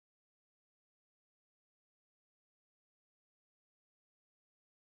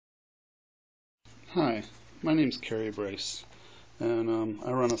Hi, my name's Carrie Brace, and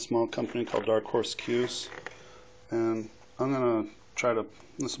I run a small company called Dark Horse Cues, and I'm going to try to,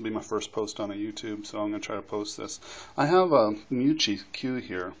 this will be my first post on a YouTube, so I'm going to try to post this. I have a meucci cue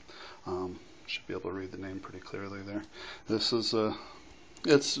here. Should be able to read the name pretty clearly there. This is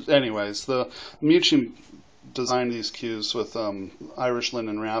anyways, the meucci designed these cues with Irish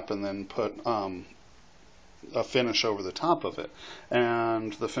linen wrap and then put a finish over the top of it,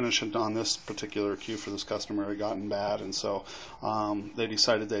 and the finish on this particular cue for this customer had gotten bad, and so they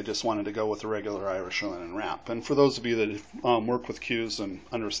decided they just wanted to go with a regular Irish linen wrap. And for those of you that work with cues and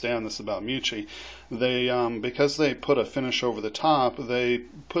understand this about meucci, they because they put a finish over the top, they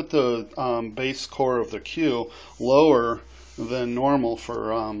put the base core of the cue lower than normal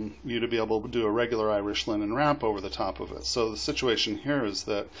for you to be able to do a regular Irish linen wrap over the top of it. So the situation here is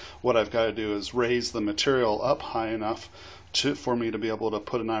that what I've got to do is raise the material up high enough for me to be able to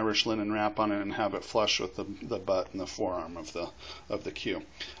put an Irish linen wrap on it and have it flush with the butt and the forearm of the cue.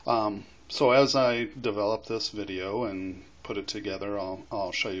 So as I develop this video and put it together,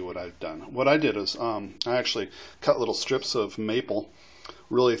 I'll show you what I've done. What I did is I actually cut little strips of maple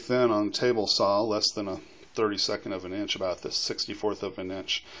really thin on a table saw, less than a 32nd of an inch, about this 64th of an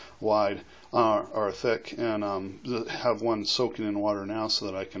inch wide or thick, and have one soaking in water now so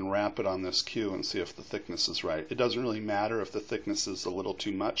that I can wrap it on this cue and see if the thickness is right. It doesn't really matter if the thickness is a little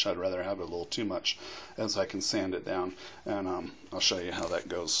too much. I'd rather have it a little too much, as I can sand it down, and I'll show you how that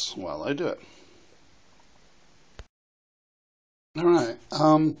goes while I do it. Alright,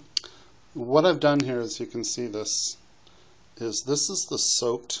 what I've done here, as you can see, this is the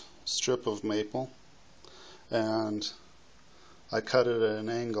soaked strip of maple, and I cut it at an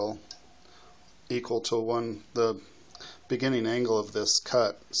angle equal to the beginning angle of this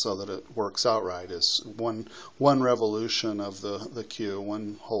cut, so that it works out right, is one revolution of the cue.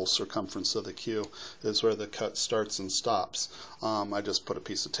 One whole circumference of the cue is where the cut starts and stops. I just put a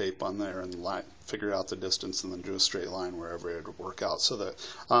piece of tape on there and figure out the distance and then drew a straight line wherever it would work out, so that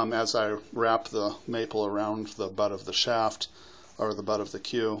as I wrap the maple around the butt of the shaft, or the butt of the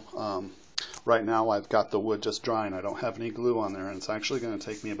cue, right now I've got the wood just drying. I don't have any glue on there, and it's actually going to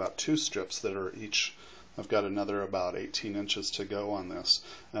take me about 2 strips that are each, I've got another about 18 inches to go on this,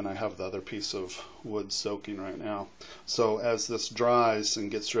 and I have the other piece of wood soaking right now. So as this dries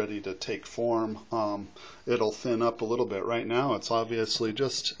and gets ready to take form, it'll thin up a little bit. Right now it's obviously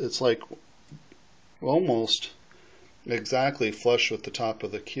it's like almost exactly flush with the top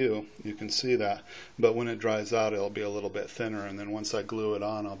of the cue. You can see that, but when it dries out it'll be a little bit thinner, and then once I glue it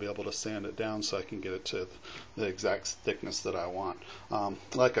on I'll be able to sand it down so I can get it to the exact thickness that I want.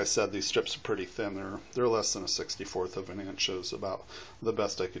 Like I said, these strips are pretty thin. They're less than a 64th of an inch. It was about the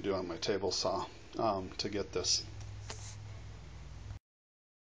best I could do on my table saw to get this.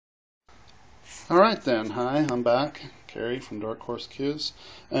 Alright then, hi, I'm back, Carrie from Dark Horse Cues,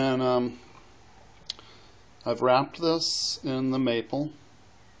 and I've wrapped this in the maple.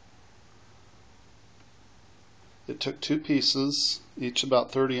 It took 2 pieces, each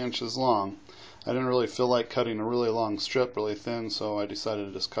about 30 inches long. I didn't really feel like cutting a really long strip really thin, so I decided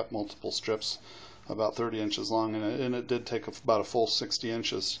to just cut multiple strips about 30 inches long, and it did take about a full 60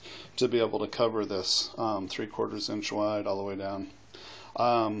 inches to be able to cover this, 3/4 inch wide all the way down.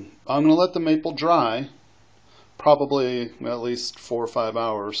 I'm going to let the maple dry, probably at least 4 or 5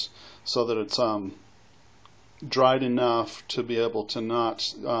 hours, so that it's dried enough to be able to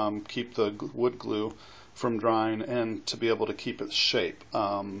not keep the wood glue from drying, and to be able to keep its shape.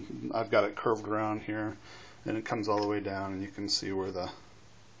 I've got it curved around here, and it comes all the way down, and you can see where the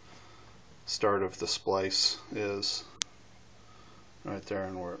start of the splice is right there,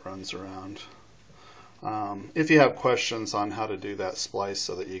 and where it runs around. If you have questions on how to do that splice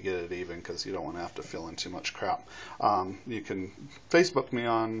so that you get it even, because you don't want to have to fill in too much crap, you can Facebook me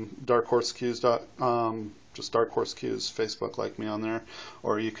on just Dark Horse Cues, Facebook, like me on there,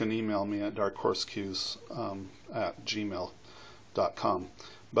 or you can email me at darkhorsecues@gmail.com.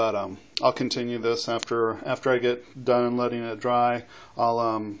 But I'll continue this after I get done letting it dry.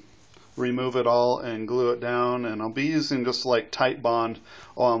 I'll remove it all and glue it down, and I'll be using just like Titebond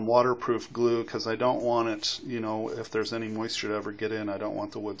waterproof glue, because I don't want it, if there's any moisture to ever get in, I don't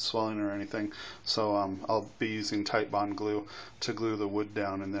want the wood swelling or anything. So I'll be using Titebond glue to glue the wood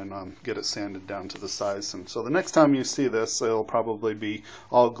down, and then get it sanded down to the size. And so the next time you see this, it'll probably be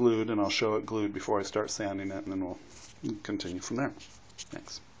all glued, and I'll show it glued before I start sanding it, and then we'll continue from there.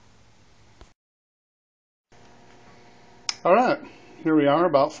 Thanks. Alright, here we are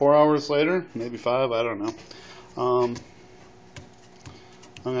about 4 hours later, maybe 5, I don't know. I'm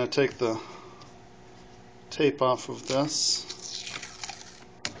going to take the tape off of this,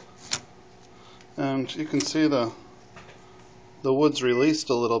 And you can see the wood's released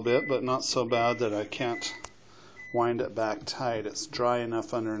a little bit, but not so bad that I can't wind it back tight. It's dry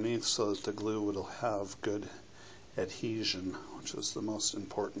enough underneath so that the glue will have good adhesion, which is the most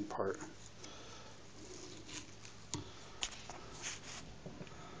important part.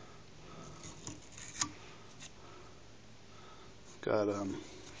 Got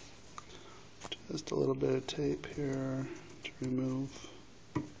just a little bit of tape here to remove.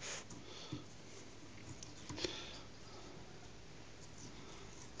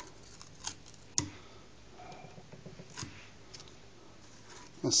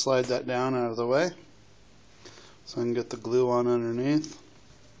 I'll slide that down out of the way so I can get the glue on underneath.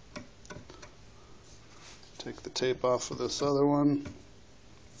 Take the tape off of this other one.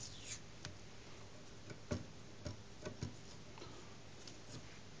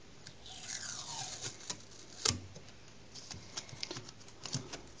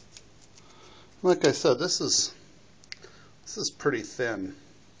 Like I said, this is pretty thin.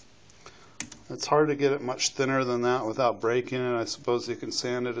 It's hard to get it much thinner than that without breaking it. I suppose you can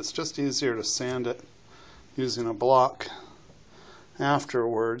sand it. It's just easier to sand it using a block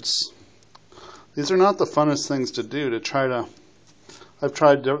afterwards. These are not the funnest things to do, I've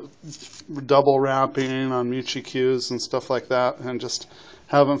tried double wrapping on meucci cues and stuff like that, and just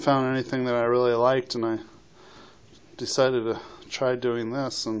haven't found anything that I really liked, and I decided to try doing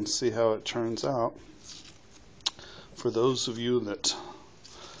this and see how it turns out. For those of you that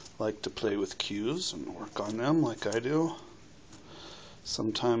like to play with cues and work on them like I do,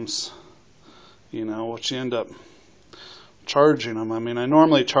 sometimes, you know, what you end up charging them. I mean, I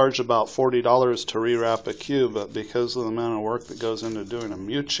normally charge about $40 to rewrap a cue, but because of the amount of work that goes into doing a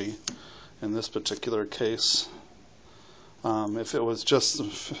meucci, in this particular case, if it was just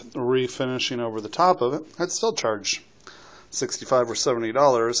refinishing over the top of it, I'd still charge $65 or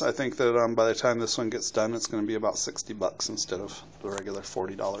 $70. I think that by the time this one gets done, it's going to be about $60 instead of the regular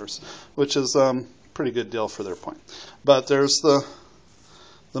 $40, which is pretty good deal for their point. But there's the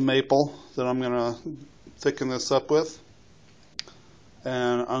maple that I'm going to thicken this up with,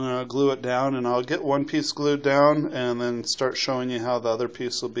 and I'm going to glue it down, and I'll get one piece glued down and then start showing you how the other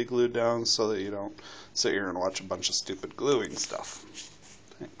piece will be glued down so that you don't sit here and watch a bunch of stupid gluing stuff.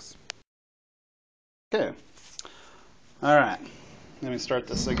 Thanks. Okay. Alright, let me start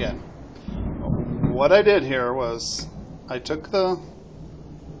this again. What I did here was I took the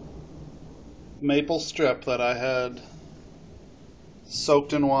maple strip that I had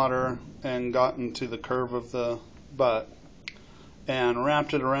soaked in water and gotten to the curve of the butt and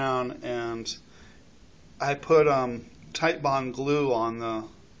wrapped it around, and I put tight bond glue on the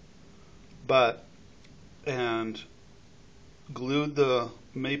butt and glued the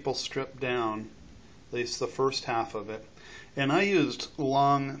maple strip down, at least the first half of it. And I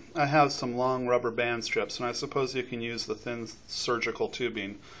have some long rubber band strips, and I suppose you can use the thin surgical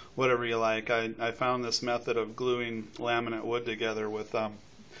tubing, whatever you like. I found this method of gluing laminate wood together with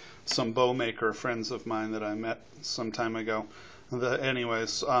some bow maker friends of mine that I met some time ago.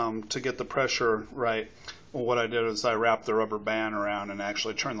 To get the pressure right, what I did is I wrapped the rubber band around and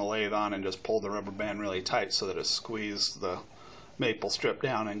actually turned the lathe on and just pulled the rubber band really tight so that it squeezed the maple strip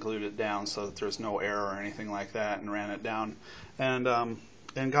down and glued it down so that there's no air or anything like that, and ran it down and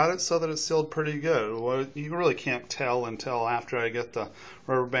got it so that it sealed pretty good. Well, you really can't tell until after I get the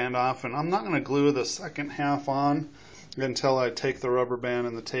rubber band off, and I'm not going to glue the second half on until I take the rubber band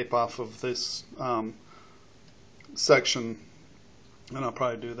and the tape off of this section, and I'll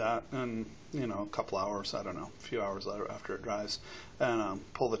probably do that in a couple hours, I don't know, a few hours later after it dries, and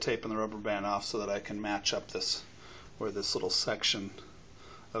pull the tape and the rubber band off so that I can match up where this little section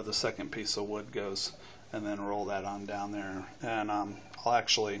of the second piece of wood goes, and then roll that on down there. And I'll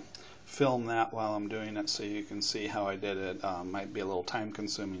actually film that while I'm doing it so you can see how I did it. Might be a little time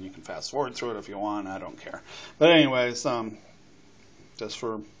consuming. You can fast forward through it if you want. I don't care. But anyways, just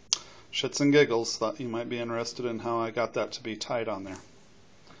for shits and giggles, thought you might be interested in how I got that to be tight on there.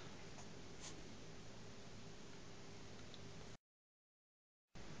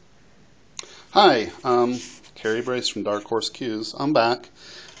 Hi, Carrie Brace from Dark Horse Cues. I'm back.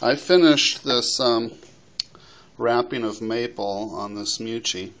 I finished this wrapping of maple on this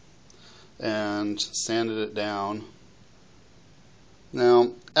meucci and sanded it down.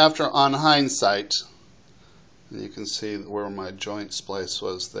 Now, on hindsight, you can see where my joint splice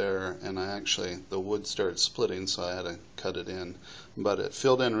was there, and the wood started splitting, so I had to cut it in, but it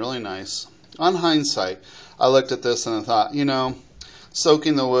filled in really nice. On hindsight, I looked at this and I thought,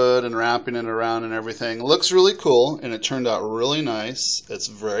 soaking the wood and wrapping it around and everything looks really cool, and it turned out really nice. It's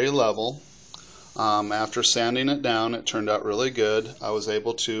very level. After sanding it down, it turned out really good. I was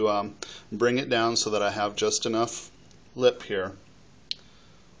able to bring it down so that I have just enough lip here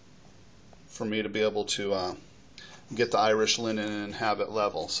for me to be able to get the Irish linen and have it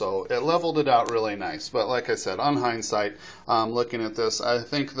level. So it leveled it out really nice. But like I said, on hindsight, looking at this, I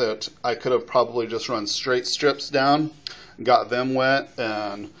think that I could have probably just run straight strips down, got them wet,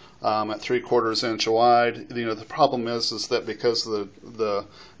 and at 3/4 inch wide. You know, the problem is that because the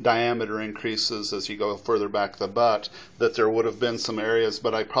diameter increases as you go further back the butt, that there would have been some areas,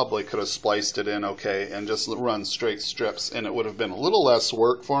 but I probably could have spliced it in okay and just run straight strips, and it would have been a little less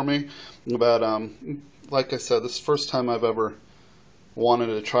work for me. But like I said, this is the first time I've ever wanted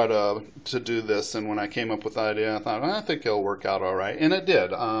to try to do this, and when I came up with the idea, I thought, I think it'll work out all right, and it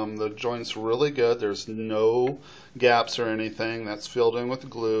did. The joint's really good. There's no gaps or anything. That's filled in with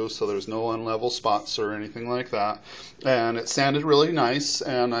glue, so there's no unlevel spots or anything like that. And it sanded really nice,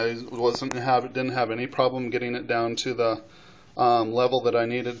 and I didn't have any problem getting it down to the level that I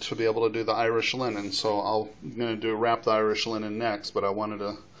needed to be able to do the Irish linen. So I'm going to wrap the Irish linen next, but I wanted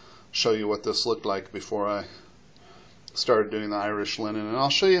to show you what this looked like before I started doing the Irish linen, and I'll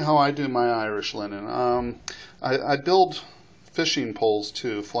show you how I do my Irish linen. I build fishing poles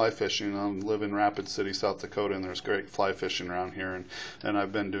too, fly fishing. I live in Rapid City, South Dakota, and there's great fly fishing around here, and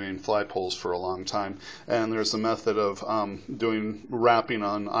I've been doing fly poles for a long time. And there's a method of doing wrapping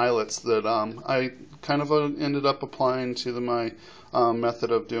on eyelets that I kind of ended up applying to my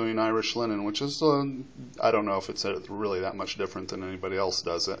method of doing Irish linen, which is, I don't know if it's really that much different than anybody else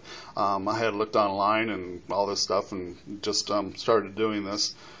does it. I had looked online and all this stuff and just started doing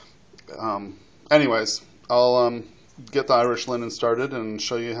this. Anyways, I'll get the Irish linen started and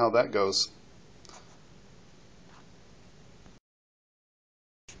show you how that goes.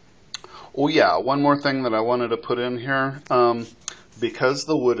 Oh yeah, one more thing that I wanted to put in here. Because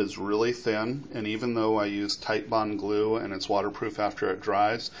the wood is really thin, and even though I use Titebond glue and it's waterproof after it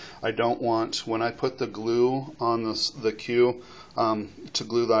dries, I don't want, when I put the glue on the queue to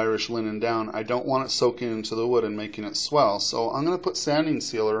glue the Irish linen down, I don't want it soaking into the wood and making it swell. So I'm going to put sanding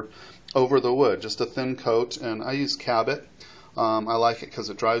sealer over the wood, just a thin coat, and I use Cabot. I like it because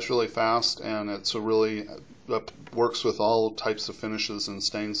it dries really fast, and it's works with all types of finishes and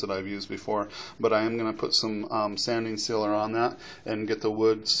stains that I've used before. But I am going to put some sanding sealer on that and get the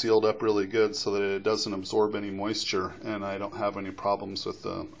wood sealed up really good so that it doesn't absorb any moisture, and I don't have any problems with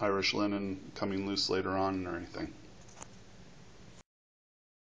the Irish linen coming loose later on or anything.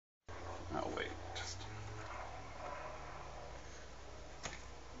 Oh wait.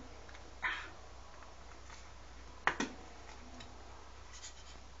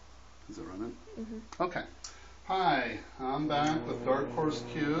 Is it running? Mm-hmm. Okay. Hi, I'm back with Dark Horse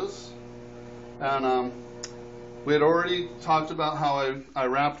Cues, and we had already talked about how I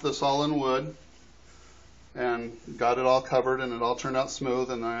wrapped this all in wood and got it all covered, and it all turned out smooth,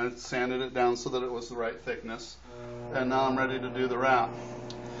 and I sanded it down so that it was the right thickness, and now I'm ready to do the wrap.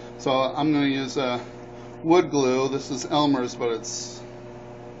 So I'm going to use wood glue. This is Elmer's, but it's,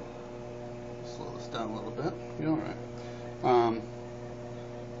 slow this down a little bit. You're all right.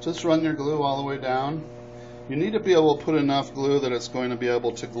 Just run your glue all the way down. You need to be able to put enough glue that it's going to be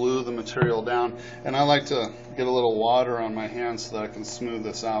able to glue the material down. And I like to get a little water on my hands so that I can smooth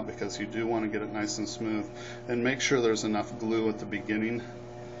this out, because you do want to get it nice and smooth. And make sure there's enough glue at the beginning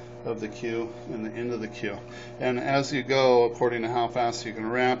of the queue and the end of the queue. And as you go, according to how fast you can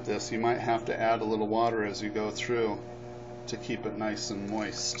wrap this, you might have to add a little water as you go through to keep it nice and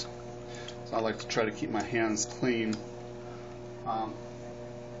moist. So I like to try to keep my hands clean.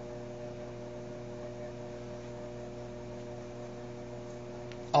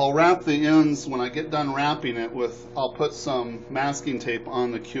 I'll wrap the ends when I get done wrapping it with, I'll put some masking tape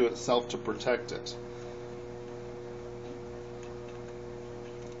on the queue itself to protect it.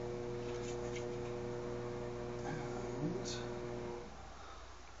 And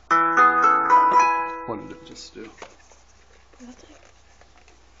what did it just do? Nothing.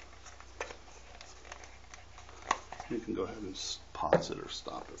 You can go ahead and just pause it or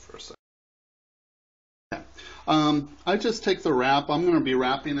stop it for a second. I just take the wrap. I'm going to be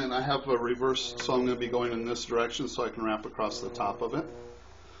wrapping it. I have a reverse, so I'm going to be going in this direction so I can wrap across the top of it.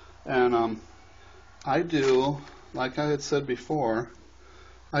 And I do, like I had said before,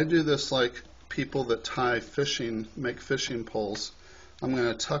 I do this like people that make fishing poles. I'm going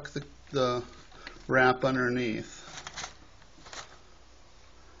to tuck the wrap underneath.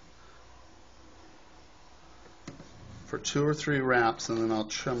 For 2 or 3 wraps, and then I'll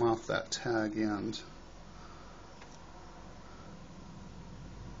trim off that tag end.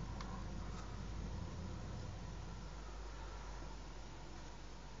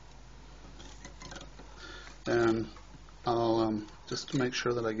 And I'll just to make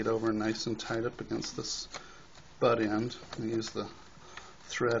sure that I get over nice and tight up against this butt end, I use the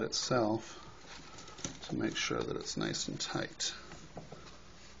thread itself to make sure that it's nice and tight.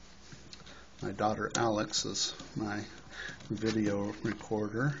 My daughter Alex is my video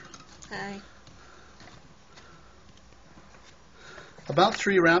recorder. Hi. About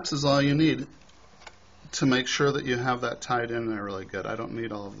 3 wraps is all you need to make sure that you have that tied in there really good. I don't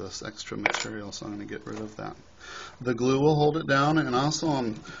need all of this extra material, so I'm going to get rid of that. The glue will hold it down, and also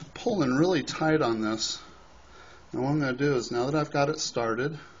I'm pulling really tight on this. And what I'm going to do is, now that I've got it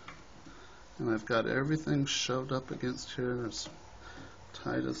started, and I've got everything shoved up against here as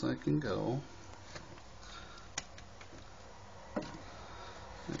tight as I can go,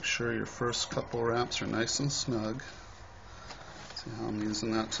 make sure your first couple wraps are nice and snug. See how I'm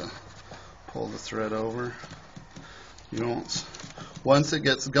using that to pull the thread over. You won't, once it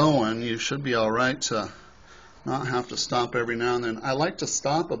gets going, you should be all right to not have to stop every now and then. I like to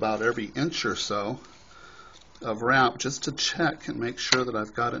stop about every inch or so of wrap just to check and make sure that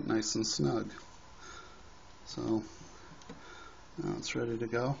I've got it nice and snug. So now it's ready to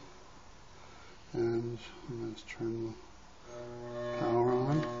go, and I'm going to turn the power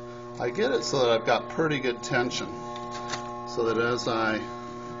on. I get it so that I've got pretty good tension, so that as I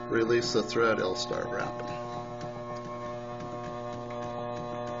release the thread, it'll start wrapping.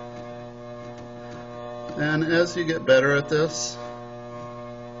 And as you get better at this,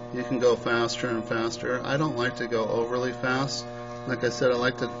 you can go faster and faster. I don't like to go overly fast. Like I said, I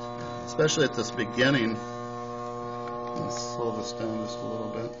like to, especially at this beginning, let's slow this down just a little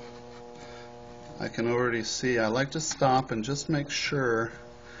bit. I can already see, I like to stop and just make sure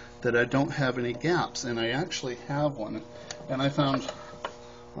that I don't have any gaps, and I actually have one. And I found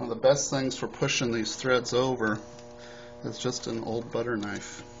one of the best things for pushing these threads over is just an old butter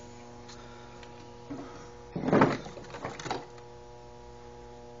knife.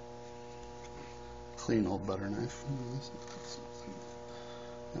 Clean old butter knife.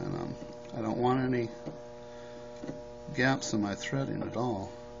 And I don't want any gaps in my threading at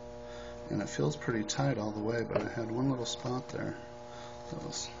all. And it feels pretty tight all the way, but I had one little spot there that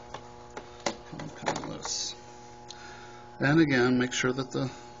was kind of loose. And again, make sure that the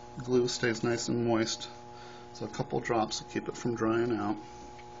glue stays nice and moist. So a couple drops to keep it from drying out.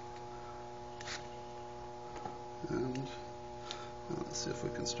 And let's see if we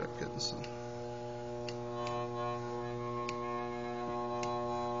can start getting some.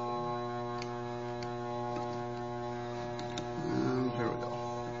 And here we go.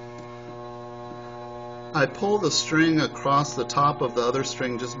 I pull the string across the top of the other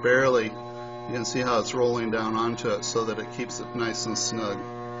string just barely. You can see how it's rolling down onto it so that it keeps it nice and snug.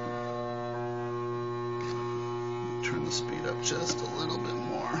 Turn the speed up just a little bit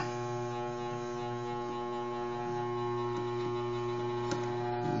more.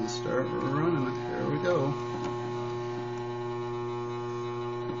 And start running it. Here we go.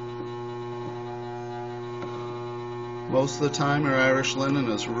 Most of the time your Irish linen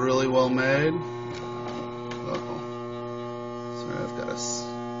is really well made. Uh-oh. Sorry, I've got a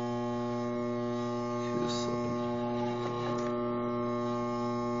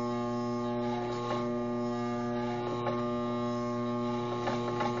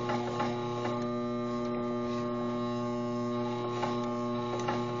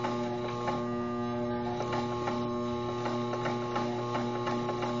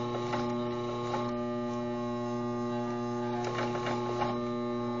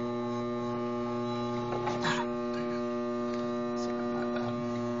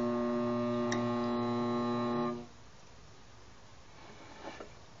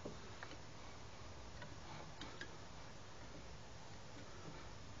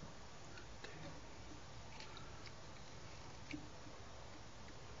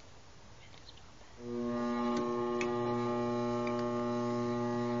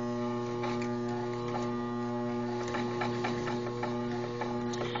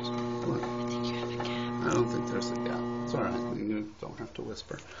I don't think there's a gap. It's all right. You don't have to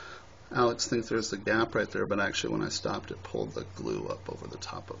whisper. Alex thinks there's a gap right there, but actually when I stopped, it pulled the glue up over the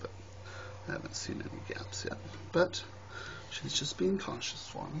top of it. I haven't seen any gaps yet, but she's just being cautious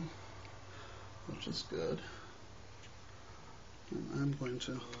for me, which is good. And I'm going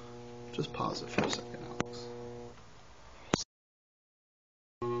to just pause it for a second, Alex.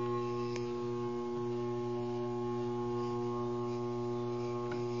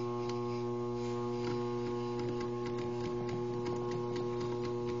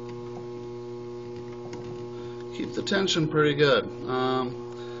 Keep the tension pretty good.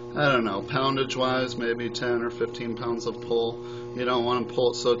 I don't know, poundage wise, maybe 10 or 15 pounds of pull. You don't want to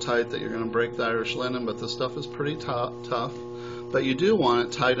pull it so tight that you're going to break the Irish linen, but this stuff is pretty tough. But you do want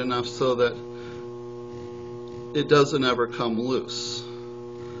it tight enough so that it doesn't ever come loose.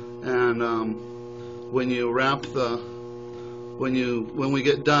 And when you wrap when we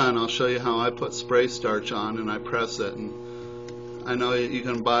get done, I'll show you how I put spray starch on and I press it. And I know you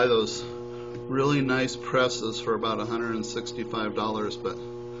can buy those really nice presses for about $165, but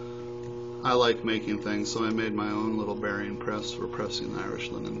I like making things, so I made my own little bearing press for pressing the Irish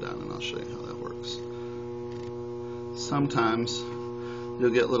linen down, and I'll show you how that works. Sometimes you'll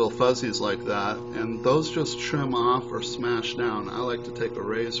get little fuzzies like that, and those just trim off or smash down. I like to take a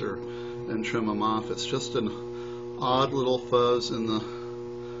razor and trim them off. It's just an odd little fuzz in the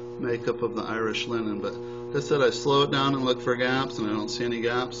makeup of the Irish linen, but like I said, I slow it down and look for gaps, and I don't see any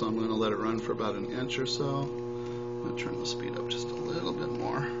gaps, so I'm going to let it run for about an inch or so. I'm going to turn the speed up just a little bit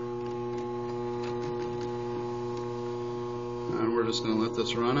more. And we're just going to let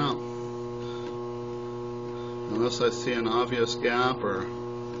this run out. Unless I see an obvious gap or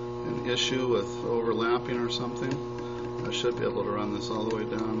an issue with overlapping or something, I should be able to run this all the way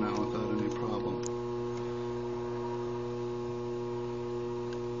down now without any problem.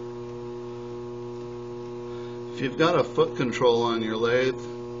 If you've got a foot control on your lathe,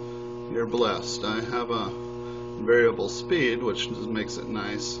 you're blessed. I have a variable speed, which just makes it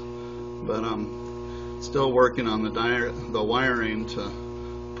nice, but I'm still working on the wiring to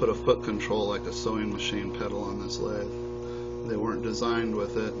put a foot control like a sewing machine pedal on this lathe. They weren't designed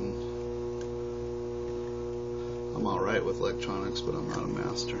with it, and I'm alright with electronics, but I'm not a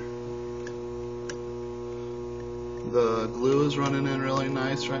master. The glue is running in really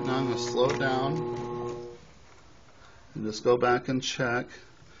nice right now. I'm going to slow it down and just go back and check,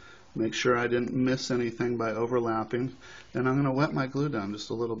 make sure I didn't miss anything by overlapping, and I'm going to wet my glue down just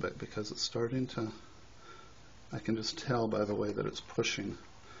a little bit because it's starting to, I can just tell by the way that it's pushing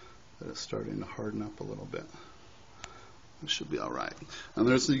that it's starting to harden up a little bit. It should be alright. And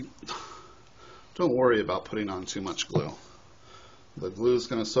there's don't worry about putting on too much glue. The glue is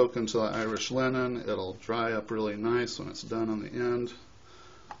going to soak into the Irish linen. It'll dry up really nice when it's done on the end.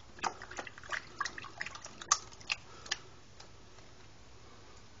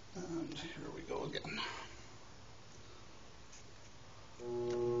 And here we go again.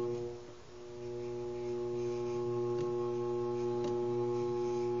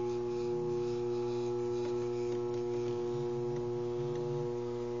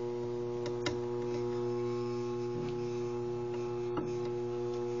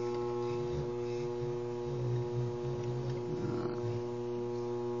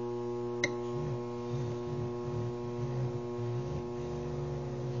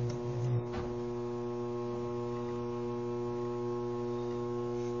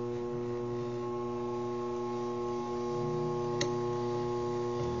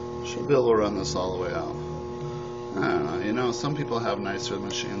 Should be able to run this all the way out. I don't know, you know, some people have nicer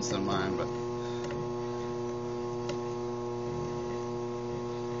machines than mine, but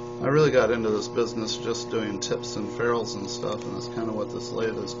I really got into this business just doing tips and ferrules and stuff, and that's kind of what this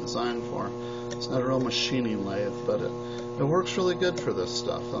lathe is designed for. It's not a real machining lathe, but it works really good for this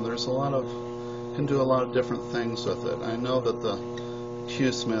stuff, and there's can do a lot of different things with it. I know that the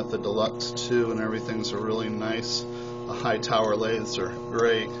Q-Smith, the Deluxe 2 and everything's are really nice. The high tower lathes are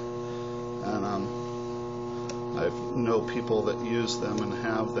great, and I know people that use them and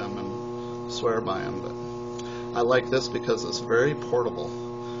have them and swear by them, but I like this because it's very portable,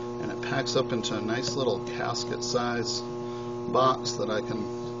 and it packs up into a nice little casket size box that I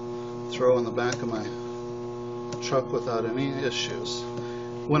can throw in the back of my truck without any issues.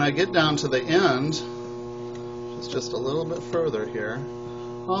 When I get down to the end, it's just a little bit further here,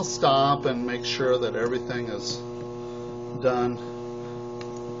 I'll stop and make sure that everything is done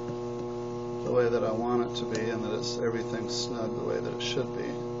the way that I want it to be, and that everything's snug the way that it should be.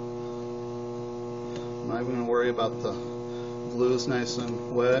 I'm not even going to worry about the glue's nice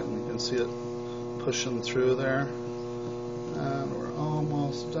and wet, and you can see it pushing through there. And we're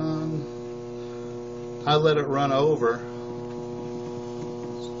almost done. I let it run over.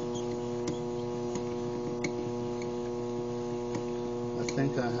 I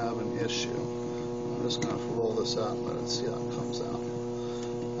think I have an issue. I'm just going to roll this out and let it see how it comes out.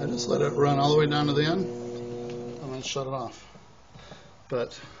 I just let it run all the way down to the end and then shut it off.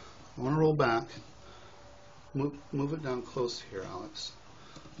 But I want to roll back. Move it down close here, Alex.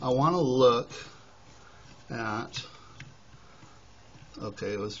 I want to look at,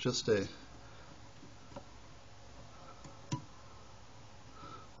 okay, it was just I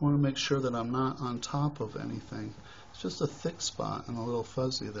want to make sure that I'm not on top of anything. It's just a thick spot and a little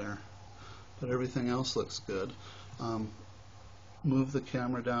fuzzy there, but everything else looks good. move the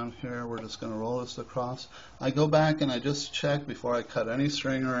camera down here. We're just going to roll this across. I go back and I just check before I cut any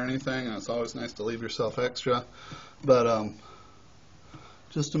string or anything, and it's always nice to leave yourself extra, but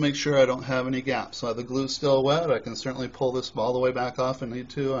just to make sure I don't have any gaps. So the glue's still wet. I can certainly pull this all the way back off if I need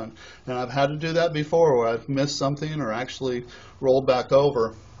to, and I've had to do that before where I've missed something or actually rolled back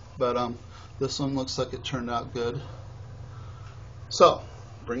over, but this one looks like it turned out good. So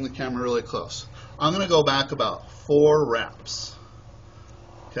bring the camera really close. I'm going to go back about 4 wraps.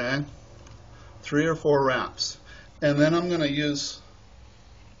 Okay, 3 or 4 wraps, and then I'm going to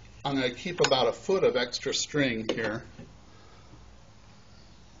keep about a foot of extra string here.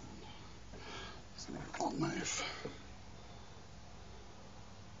 Knife.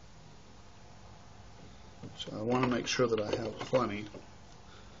 So I want to make sure that I have plenty.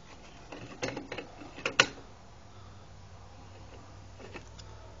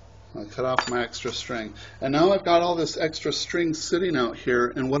 I cut off my extra string. And now I've got all this extra string sitting out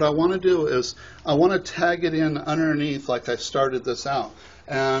here, and what I want to do is I want to tag it in underneath like I started this out.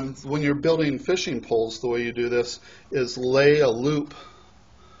 And when you're building fishing poles, the way you do this is lay a loop.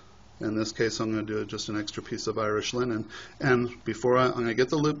 In this case, I'm going to do just an extra piece of Irish linen. And before I'm going to get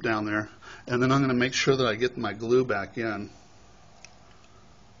the loop down there, and then I'm going to make sure that I get my glue back in.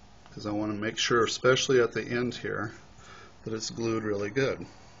 Because I want to make sure, especially at the end here, that it's glued really good.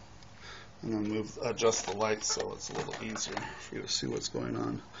 I'm going to adjust the light so it's a little easier for you to see what's going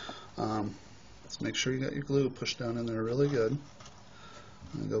on. Let's make sure you got your glue pushed down in there really good.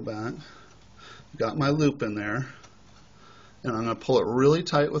 I'm going to go back. Got my loop in there. And I'm going to pull it really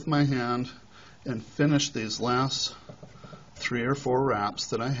tight with my hand and finish these last 3 or 4 wraps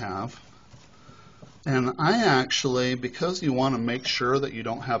that I have. And I actually, because you want to make sure that you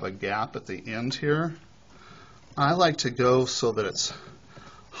don't have a gap at the end here, I like to go so that it's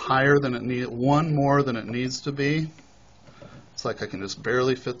higher than it needs, 1 more than it needs to be. It's like I can just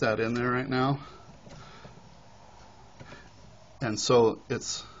barely fit that in there right now. And so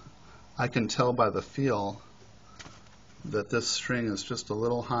I can tell by the feel that this string is just a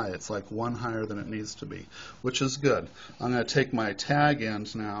little high. It's like 1 higher than it needs to be, which is good. I'm going to take my tag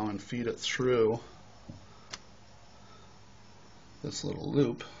end now and feed it through this little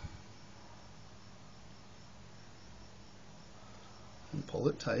loop and pull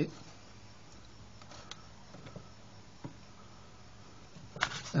it tight.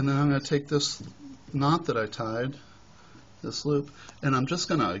 And then I'm going to take this knot that I tied, this loop, and I'm just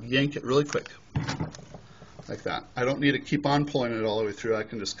going to yank it really quick. Like that. I don't need to keep on pulling it all the way through. I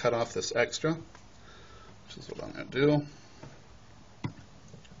can just cut off this extra, which is what I'm going to do.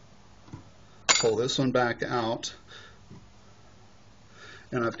 Pull this one back out,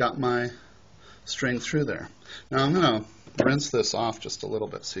 and I've got my string through there. Now I'm going to rinse this off just a little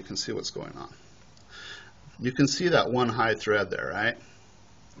bit so you can see what's going on. You can see that 1 high thread there, right?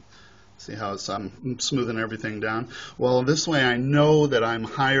 See how I'm smoothing everything down? Well, this way I know that I'm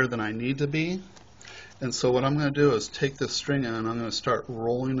higher than I need to be. And so what I'm going to do is take this string in and I'm going to start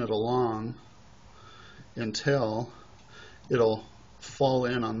rolling it along until it'll fall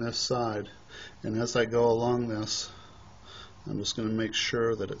in on this side. And as I go along this, I'm just going to make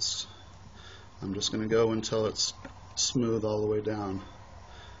sure that I'm just going to go until it's smooth all the way down.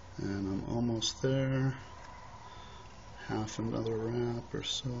 And I'm almost there. Half another wrap or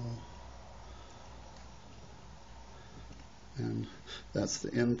so. And that's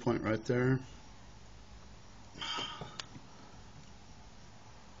the end point right there.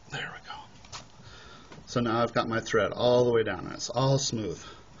 There we go. So now I've got my thread all the way down and it's all smooth,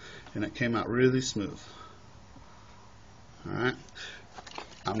 and it came out really smooth. Alright,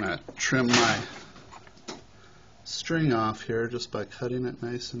 I'm going to trim my string off here just by cutting it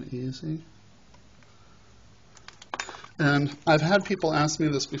nice and easy. And I've had people ask me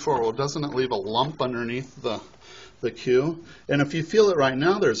this before, well, doesn't it leave a lump underneath the cue? And if you feel it right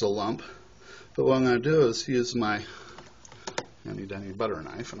now, there's a lump. But what I'm going to do is use my handy-dandy butter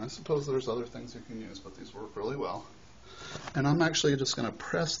knife, and I suppose there's other things you can use, but these work really well. And I'm actually just going to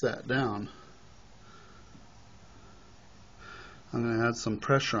press that down. I'm going to add some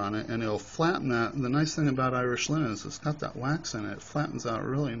pressure on it, and it'll flatten that. And the nice thing about Irish linen is it's got that wax in it. It flattens out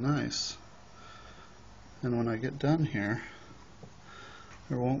really nice. And when I get done here,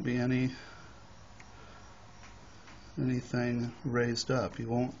 there won't be anything raised up. You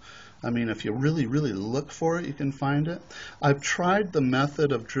won't. I mean, if you really, really look for it, you can find it. I've tried the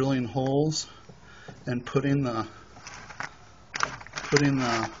method of drilling holes and putting the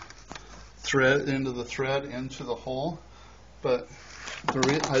thread into the hole, but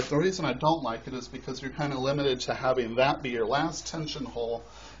The reason I don't like it is because you're kind of limited to having that be your last tension hole,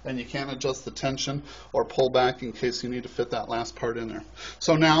 and you can't adjust the tension or pull back in case you need to fit that last part in there.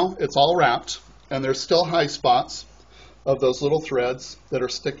 So now it's all wrapped, and there's still high spots of those little threads that are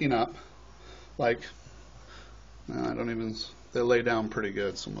sticking up. Like, they lay down pretty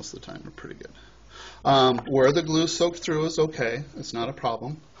good, so most of the time they're pretty good. Where the glue soaked through is okay, it's not a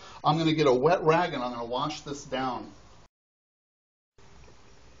problem. I'm going to get a wet rag and I'm going to wash this down.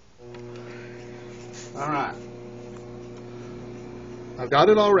 Alright, I've got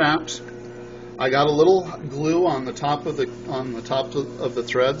it all wrapped. I got a little glue on the top of the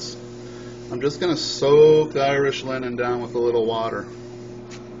threads. I'm just going to soak the Irish linen down with a little water.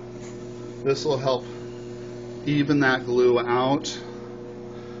 This will help even that glue out.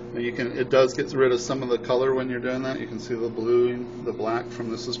 And it does get rid of some of the color when you're doing that. You can see the blue, the black from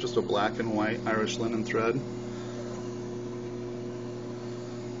this is just a black and white Irish linen thread.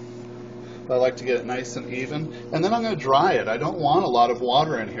 I like to get it nice and even. And then I'm going to dry it. I don't want a lot of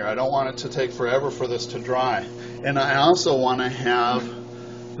water in here. I don't want it to take forever for this to dry. And I also want to have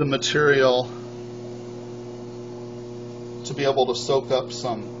the material to be able to soak up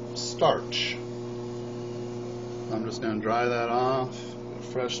some starch. I'm just going to dry that off, a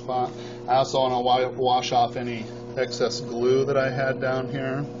fresh spot. I also want to wash off any excess glue that I had down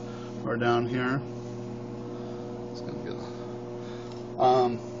here or down here. It's going to get,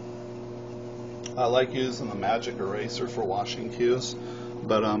 I like using the magic eraser for washing cues,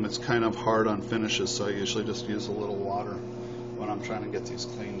 but it's kind of hard on finishes, so I usually just use a little water when I'm trying to get these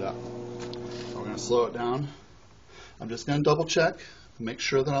cleaned up. We're going to slow it down. I'm just going to double check, make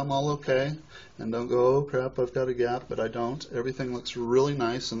sure that I'm all okay, and don't go, oh crap, I've got a gap, but I don't. Everything looks really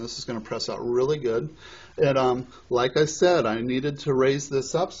nice, and this is going to press out really good. And like I said, I needed to raise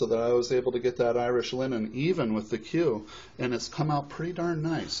this up so that I was able to get that Irish linen even with the cue, and it's come out pretty darn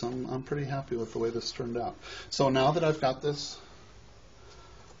nice. I'm pretty happy with the way this turned out. So now that I've got this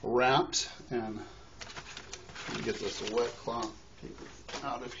wrapped, and let me get this wet cloth paper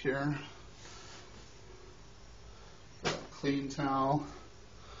out of here. Clean towel,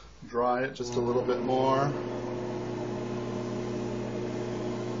 dry it just a little bit more.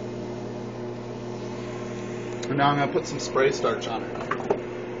 And now I'm going to put some spray starch on it.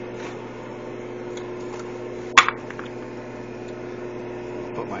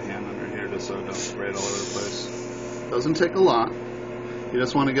 Put my hand under here just so I don't spray it all over the place. Doesn't take a lot. You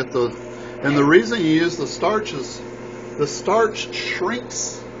just want to get and the reason you use the starch is the starch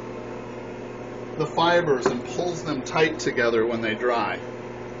shrinks the fibers and pulls them tight together when they dry.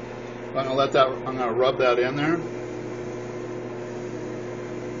 I'm going to rub that in there.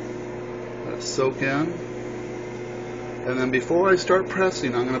 Let it soak in. And then before I start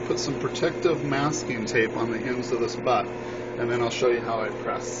pressing, I'm going to put some protective masking tape on the ends of this butt, and then I'll show you how I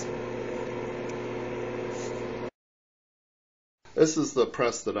press. This is the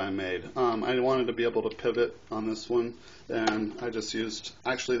press that I made. I wanted to be able to pivot on this one, and I just used,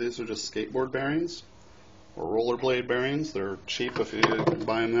 actually these are just skateboard bearings, or rollerblade bearings. They're cheap if you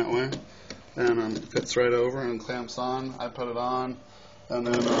buy them that way. And it fits right over and clamps on. I put it on, and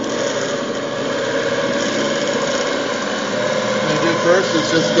then first is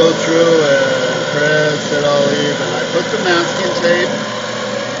just go through and press it all even. I put the masking tape.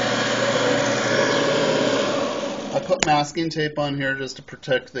 I put masking tape on here just to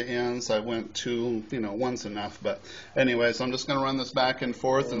protect the ends. I went two, one's enough. But anyways, I'm just going to run this back and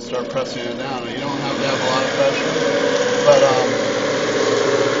forth and start pressing it down. You don't have to have a lot of pressure, but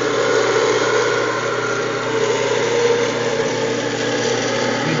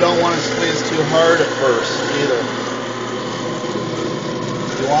you don't want to squeeze too hard at first either.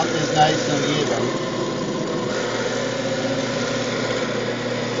 You want these nice and even.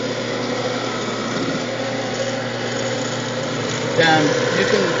 And you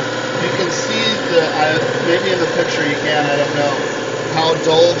can see maybe in the picture you can, I don't know, how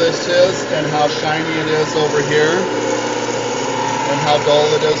dull this is and how shiny it is over here and how dull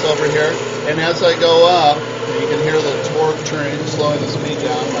it is over here. And as I go up, you can hear the torque turning, slowing the speed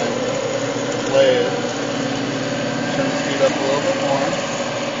down by blade. Turn the speed up a little bit more.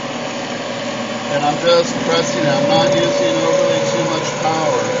 And I'm just pressing it. I'm not using overly too much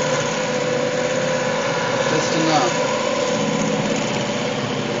power. Just enough.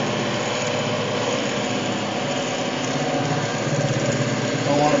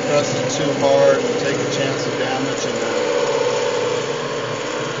 Don't want to press it too hard and take a chance of damaging it.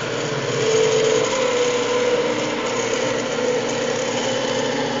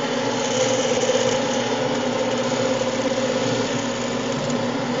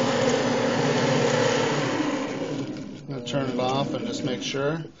 turn it off and just make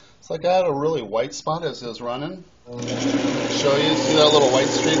sure. It's like I had a really white spot as it was running. Show you, see that little white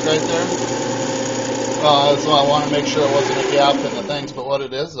streak right there? So I want to make sure it wasn't a gap in the things, but what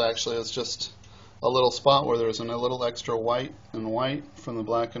it is actually is just a little spot where there's a little extra white and white from the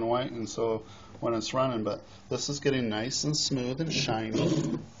black and white, and so when it's running, but this is getting nice and smooth and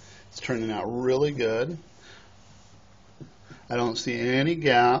shiny. It's turning out really good. I don't see any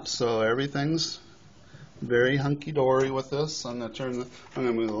gaps, so everything's very hunky-dory with this. I'm going to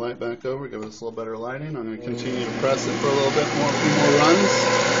move the light back over, give us a little better lighting. I'm going to continue to press it for a little bit more, a few more runs.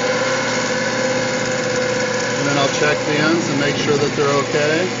 And then I'll check the ends and make sure that they're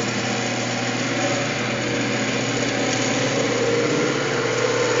okay.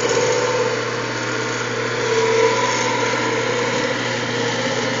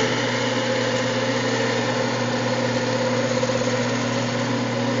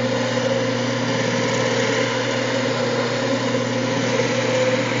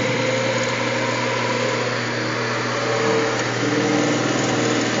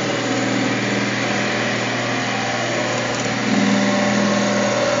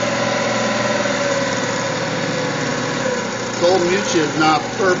 Old meucci is not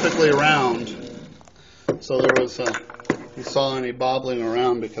perfectly round, so there was you saw any bobbling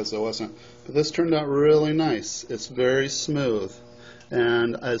around because it wasn't. But this turned out really nice. It's very smooth,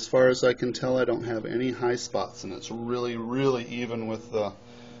 and as far as I can tell, I don't have any high spots, and it's really, really even with the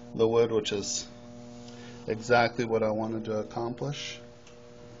wood, which is exactly what I wanted to accomplish.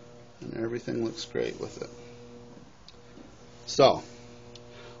 And everything looks great with it. So,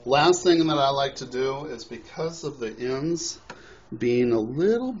 last thing that I like to do is, because of the ends being a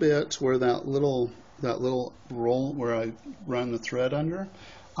little bit where that little roll where I run the thread under,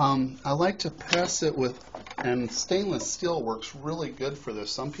 I like to press it with, and stainless steel works really good for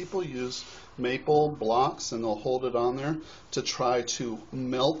this. Some people use maple blocks and they'll hold it on there to try to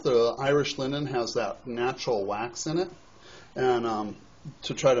melt. The Irish linen has that natural wax in it, and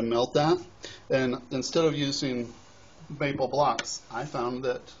to try to melt that. And instead of using maple blocks, I found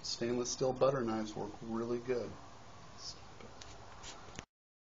that stainless steel butter knives work really good.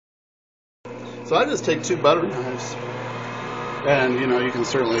 So I just take 2 butter knives, and you can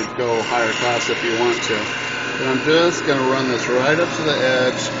certainly go higher class if you want to. And I'm just going to run this right up to the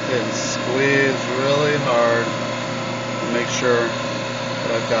edge and squeeze really hard and make sure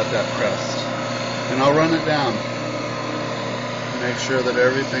that I've got that pressed. And I'll run it down and make sure that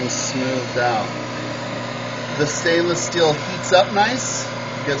everything's smoothed out. The stainless steel heats up nice,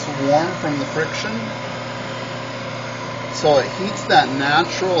 gets warm from the friction. So it heats that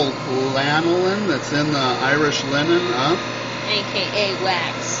natural lanolin that's in the Irish linen up. AKA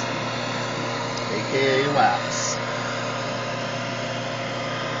wax. AKA wax.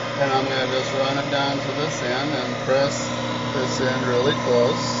 And I'm going to just run it down to this end and press this end really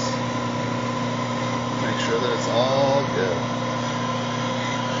close. Make sure that it's all good.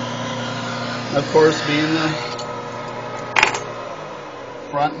 Of course, being the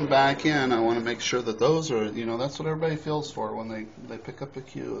front and back end, I want to make sure that those are, that's what everybody feels for when they pick up a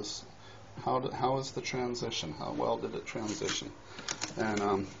cue, is how is the transition? How well did it transition?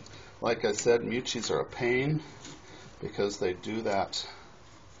 And like I said, meuccis are a pain because they do that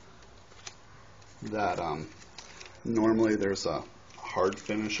normally there's a hard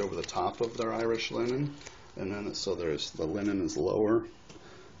finish over the top of their Irish linen, and then so the linen is lower,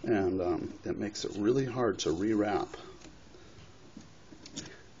 and it makes it really hard to rewrap.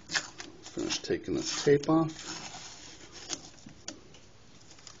 Finish taking this tape off.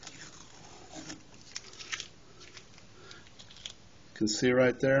 You can see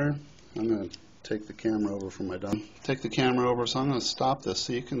right there. I'm going to take the camera over for my done. Take the camera over, so I'm going to stop this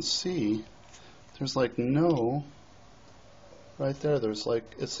so you can see there's like no, right there, there's like,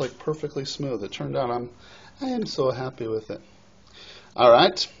 it's like perfectly smooth. It turned out I am so happy with it.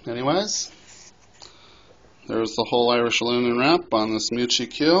 Alright, anyways, there's the whole Irish linen wrap on this meucci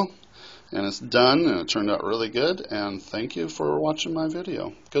Q. And it's done, and it turned out really good, and thank you for watching my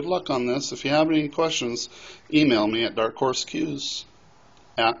video. Good luck on this. If you have any questions, email me at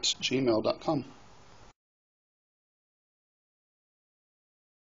darkhorsecues@gmail.com.